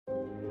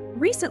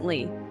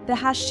Recently, the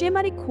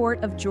Hashemite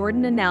court of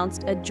Jordan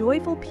announced a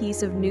joyful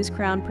piece of news.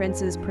 Crown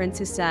princes Prince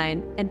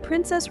Hussein and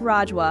Princess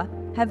Rajwa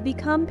have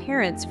become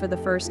parents for the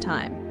first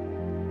time.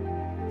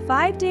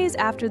 5 days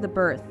after the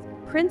birth,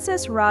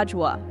 Princess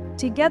Rajwa,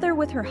 together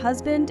with her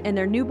husband and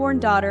their newborn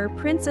daughter,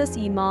 Princess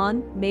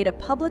Iman, made a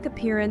public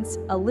appearance,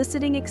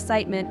 eliciting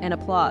excitement and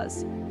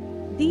applause.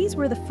 These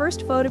were the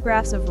first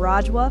photographs of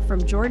Rajwa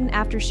from Jordan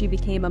after she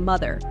became a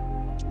mother.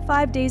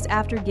 5 days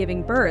after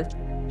giving birth,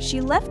 she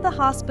left the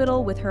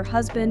hospital with her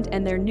husband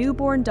and their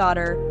newborn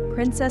daughter,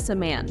 Princess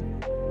Iman.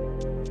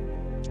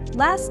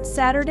 Last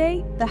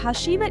Saturday, the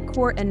Hashemite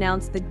court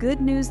announced the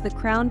good news: the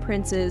crown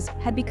princes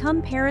had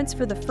become parents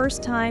for the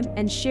first time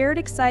and shared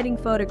exciting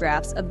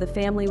photographs of the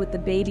family with the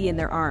baby in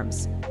their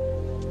arms.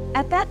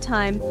 At that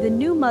time, the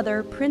new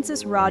mother,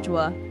 Princess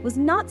Rajwa, was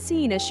not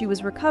seen as she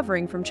was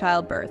recovering from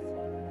childbirth.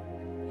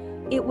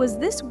 It was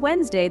this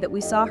Wednesday that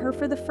we saw her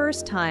for the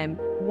first time,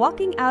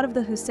 walking out of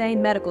the Hussein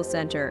Medical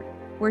Center,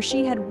 where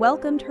she had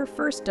welcomed her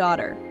first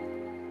daughter.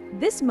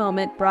 This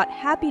moment brought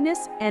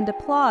happiness and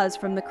applause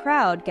from the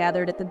crowd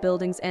gathered at the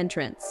building's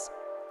entrance.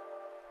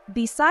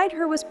 Beside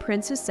her was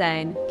Prince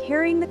Hussein,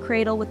 carrying the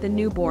cradle with the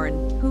newborn,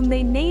 whom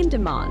they named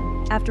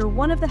Iman, after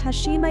one of the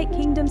Hashemite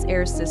kingdom's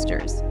heir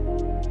sisters.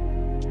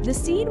 The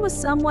scene was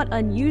somewhat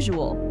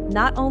unusual,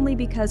 not only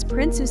because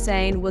Prince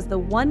Hussein was the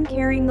one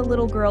carrying the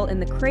little girl in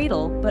the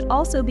cradle, but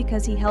also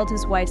because he held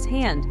his wife's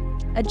hand,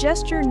 a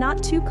gesture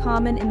not too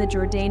common in the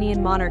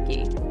Jordanian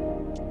monarchy.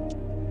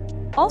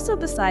 Also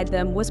beside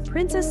them was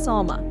Princess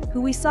Salma,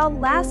 who we saw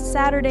last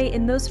Saturday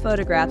in those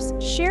photographs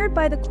shared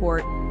by the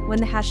court when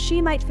the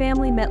Hashemite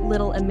family met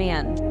little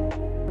Iman.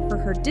 For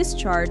her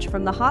discharge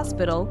from the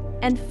hospital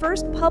and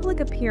first public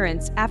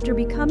appearance after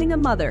becoming a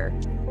mother,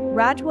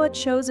 Rajwa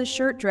chose a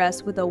shirt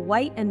dress with a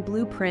white and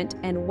blue print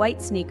and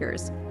white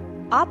sneakers,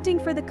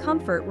 opting for the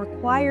comfort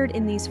required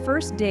in these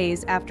first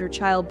days after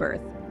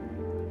childbirth.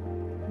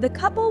 The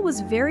couple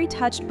was very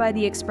touched by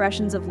the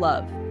expressions of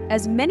love,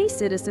 as many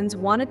citizens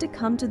wanted to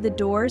come to the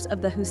doors of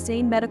the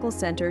Hussein Medical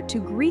Center to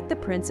greet the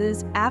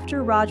princes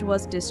after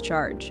Rajwa's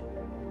discharge.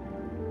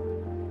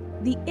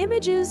 The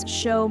images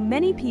show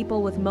many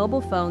people with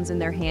mobile phones in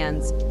their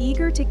hands,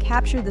 eager to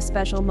capture the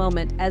special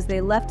moment as they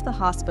left the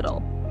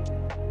hospital.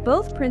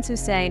 Both Prince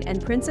Hussein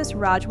and Princess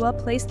Rajwa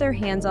placed their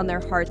hands on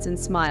their hearts and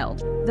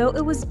smiled, though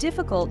it was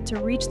difficult to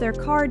reach their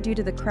car due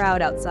to the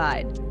crowd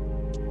outside.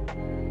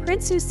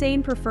 Prince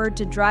Hussein preferred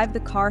to drive the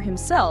car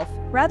himself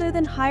rather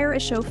than hire a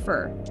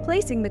chauffeur,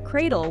 placing the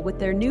cradle with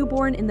their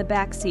newborn in the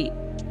back seat.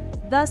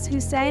 Thus,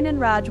 Hussein and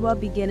Rajwa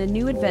begin a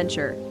new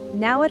adventure,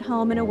 now at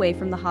home and away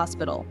from the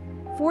hospital,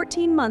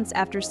 14 months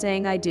after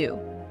saying I do.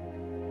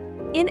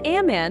 In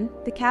Amman,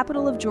 the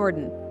capital of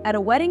Jordan, at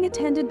a wedding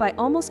attended by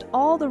almost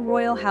all the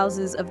royal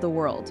houses of the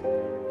world.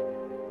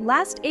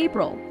 Last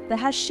April, the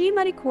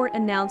Hashemite court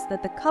announced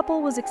that the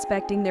couple was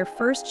expecting their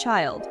first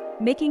child,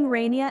 making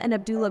Rania and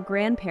Abdullah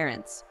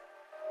grandparents.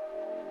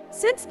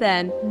 Since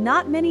then,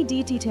 not many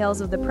details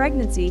of the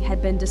pregnancy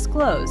had been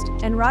disclosed,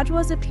 and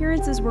Rajwa's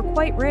appearances were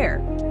quite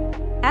rare.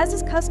 As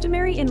is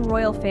customary in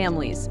royal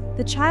families,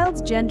 the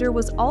child's gender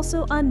was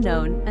also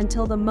unknown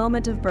until the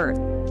moment of birth.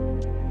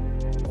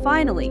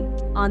 Finally,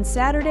 on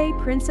Saturday,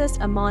 Princess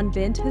Iman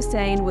bint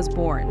Hussein was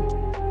born.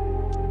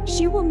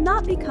 She will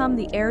not become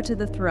the heir to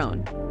the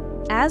throne,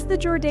 as the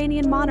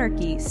Jordanian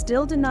monarchy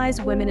still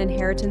denies women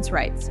inheritance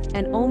rights,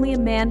 and only a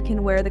man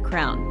can wear the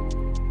crown.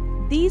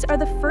 These are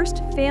the first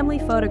family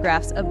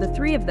photographs of the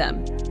three of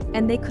them,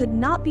 and they could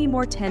not be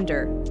more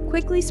tender,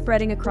 quickly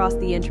spreading across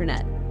the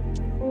internet.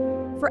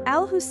 For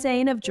Al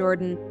Hussein of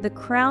Jordan, the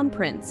crown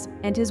prince,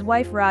 and his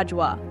wife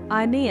Rajwa,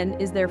 Iman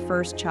is their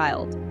first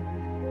child.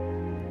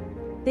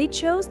 They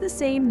chose the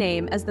same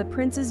name as the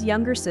prince's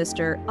younger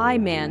sister,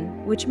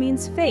 Iman, which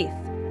means faith.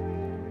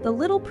 The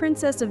little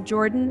princess of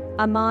Jordan,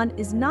 Iman,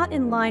 is not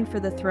in line for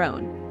the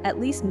throne, at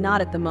least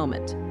not at the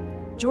moment.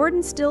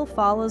 Jordan still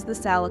follows the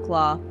Salic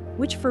law,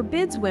 which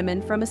forbids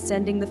women from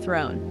ascending the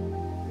throne.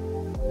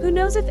 Who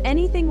knows if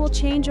anything will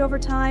change over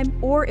time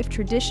or if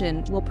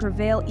tradition will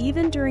prevail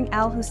even during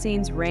Al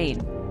Hussein's reign.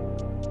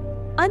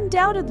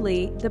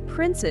 Undoubtedly, the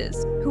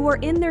princes, who are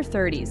in their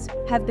 30s,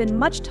 have been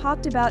much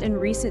talked about in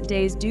recent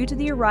days due to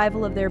the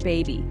arrival of their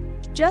baby,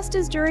 just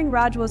as during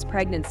Rajwa's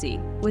pregnancy,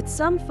 with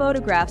some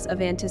photographs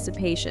of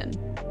anticipation.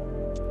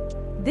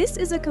 This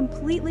is a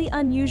completely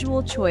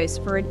unusual choice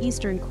for an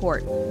Eastern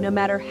court, no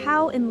matter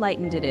how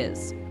enlightened it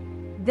is.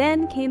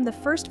 Then came the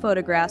first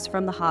photographs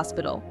from the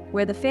hospital,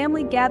 where the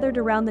family gathered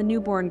around the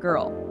newborn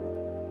girl.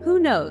 Who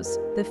knows,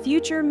 the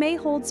future may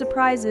hold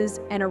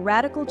surprises and a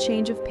radical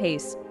change of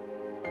pace.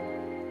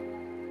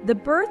 The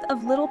birth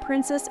of little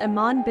Princess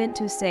Iman bint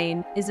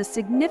Hussein is a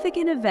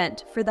significant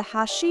event for the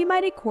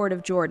Hashemite court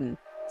of Jordan,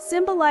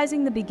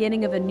 symbolizing the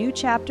beginning of a new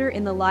chapter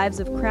in the lives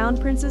of Crown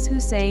Princes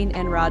Hussein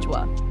and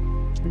Rajwa.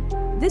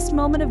 This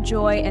moment of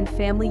joy and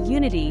family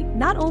unity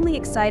not only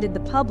excited the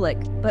public,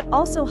 but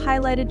also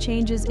highlighted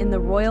changes in the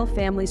royal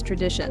family's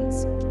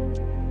traditions.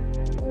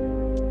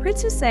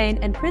 Prince Hussein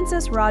and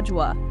Princess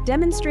Rajwa,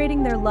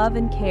 demonstrating their love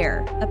and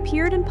care,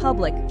 appeared in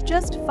public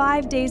just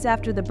 5 days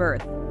after the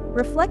birth,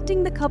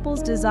 reflecting the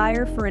couple's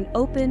desire for an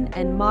open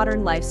and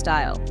modern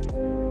lifestyle.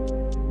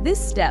 This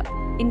step,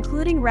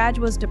 including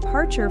Rajwa's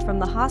departure from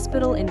the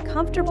hospital in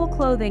comfortable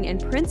clothing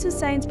and Prince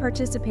Hussein's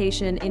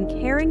participation in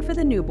caring for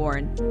the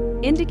newborn,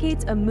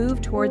 indicates a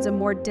move towards a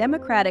more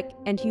democratic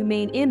and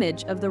humane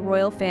image of the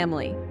royal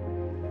family.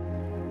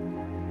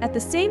 At the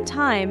same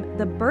time,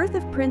 the birth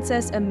of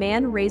Princess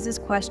Iman raises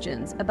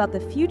questions about the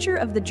future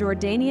of the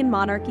Jordanian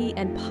monarchy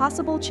and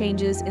possible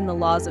changes in the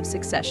laws of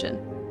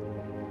succession.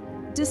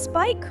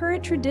 Despite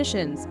current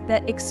traditions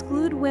that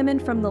exclude women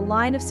from the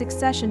line of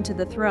succession to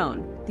the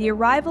throne, the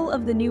arrival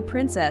of the new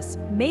princess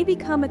may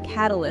become a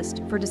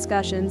catalyst for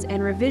discussions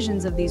and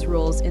revisions of these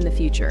rules in the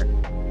future.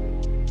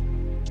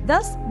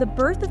 Thus, the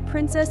birth of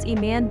Princess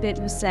Iman bint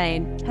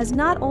Hussein has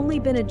not only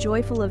been a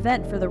joyful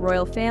event for the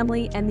royal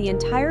family and the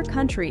entire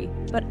country,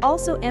 but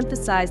also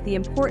emphasized the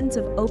importance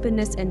of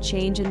openness and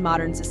change in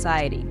modern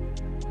society.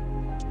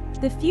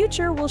 The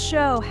future will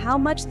show how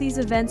much these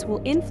events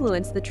will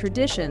influence the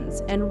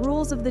traditions and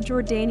rules of the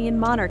Jordanian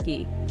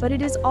monarchy, but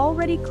it is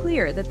already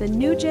clear that the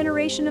new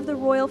generation of the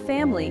royal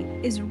family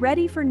is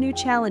ready for new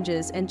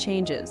challenges and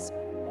changes.